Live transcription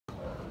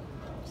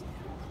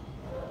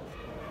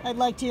I'd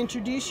like to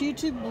introduce you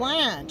to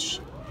Blanche.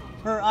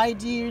 Her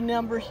ID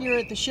number here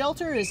at the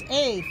shelter is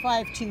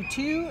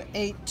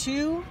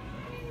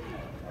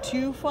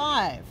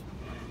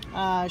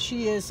A5228225.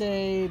 She is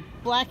a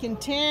black and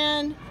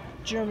tan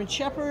German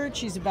Shepherd.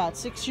 She's about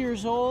 6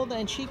 years old,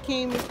 and she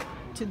came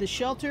to the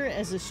shelter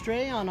as a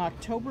stray on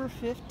October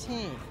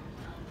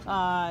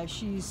 15th.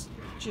 She's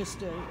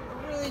just a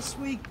really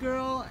sweet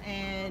girl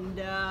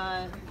and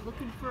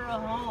looking for a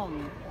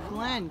home.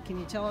 Glenn, can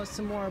you tell us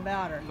some more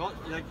about her? Well,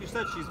 like you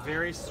said, she's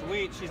very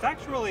sweet. She's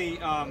actually,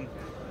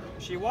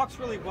 she walks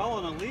really well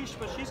on a leash,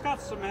 but she's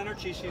got some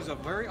energy. She's a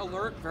very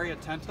alert, very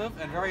attentive,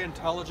 and very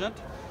intelligent.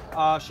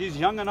 She's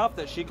young enough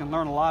that she can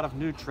learn a lot of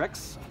new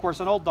tricks. Of course,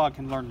 an old dog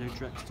can learn new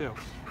tricks too,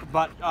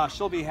 but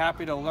she'll be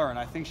happy to learn.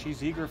 I think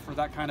she's eager for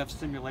that kind of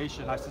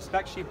stimulation. I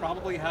suspect she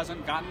probably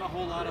hasn't gotten a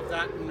whole lot of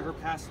that in her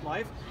past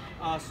life,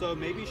 so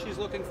maybe she's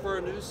looking for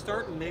a new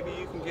start, and maybe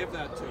you can give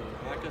that to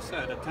her. Like I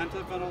said,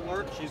 attentive and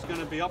alert. She's going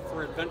to be up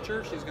for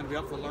adventure. She's going to be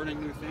up for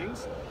learning new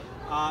things,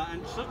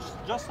 and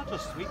just such a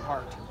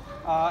sweetheart.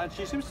 And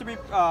she seems to be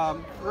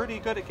pretty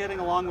good at getting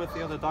along with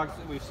the other dogs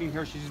that we've seen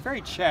here. She's very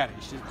chatty.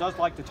 She does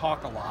like to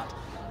talk a lot,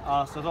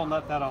 so don't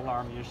let that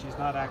alarm you. She's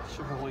not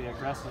actually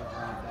aggressive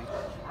or anything.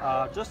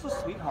 Just a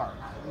sweetheart.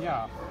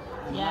 Yeah.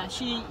 Yeah,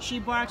 she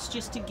barks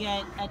just to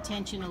get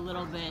attention a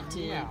little bit,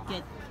 to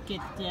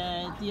get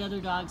the other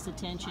dog's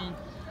attention.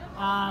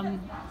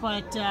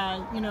 But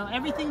you know,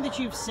 everything that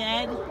you've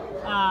said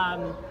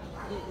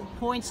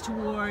points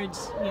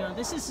towards, you know,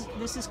 this is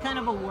kind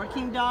of a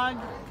working dog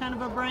kind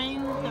of a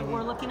brain that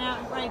we're looking at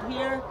right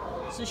here.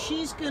 So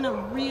she's gonna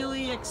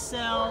really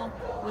excel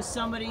with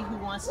somebody who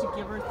wants to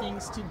give her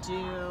things to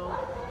do.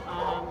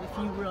 If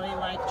you really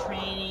like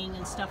training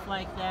and stuff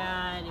like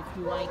that, if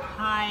you like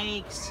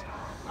hikes,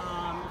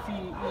 if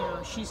you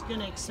know, she's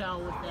gonna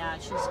excel with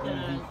that. She's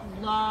gonna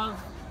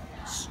love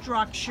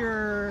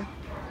structure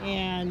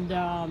and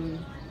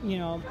you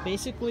know,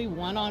 basically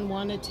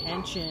one-on-one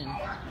attention.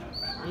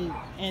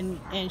 And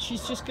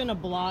she's just gonna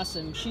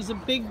blossom. She's a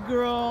big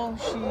girl.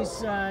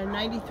 She's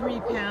 93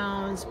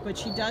 pounds, but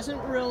she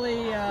doesn't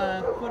really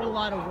put a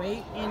lot of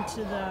weight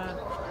into the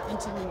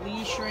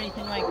leash or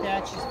anything like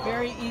that. She's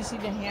very easy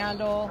to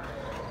handle,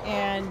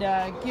 and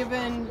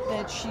given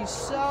that she's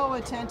so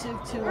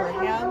attentive to her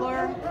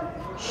handler,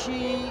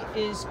 she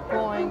is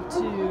going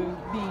to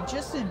be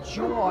just a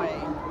joy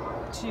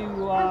to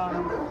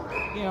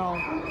you know,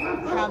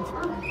 have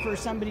for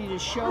somebody to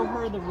show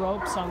her the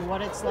ropes on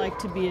what it's like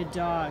to be a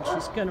dog.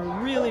 She's going to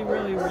really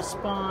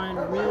respond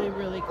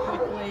really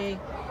quickly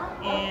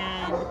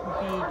and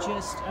be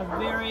just a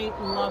very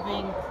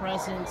loving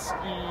presence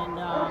in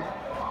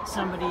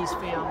somebody's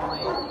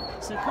family.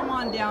 So come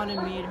on down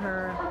and meet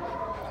her.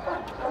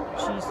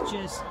 She's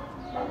just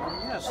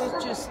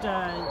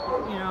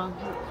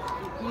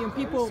you know,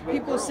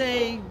 people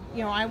say,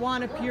 you know, I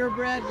want a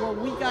purebred. Well,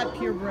 we got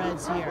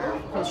purebreds here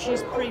because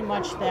she's pretty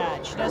much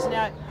that. She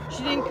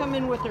didn't come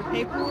in with her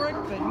paperwork,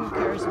 but who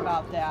cares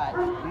about that?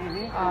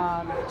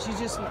 She's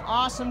just an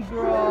awesome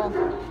girl.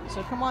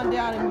 So come on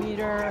down and meet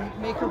her.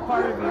 Make her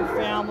part of your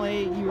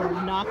family. You are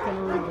not going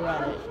to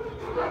regret it.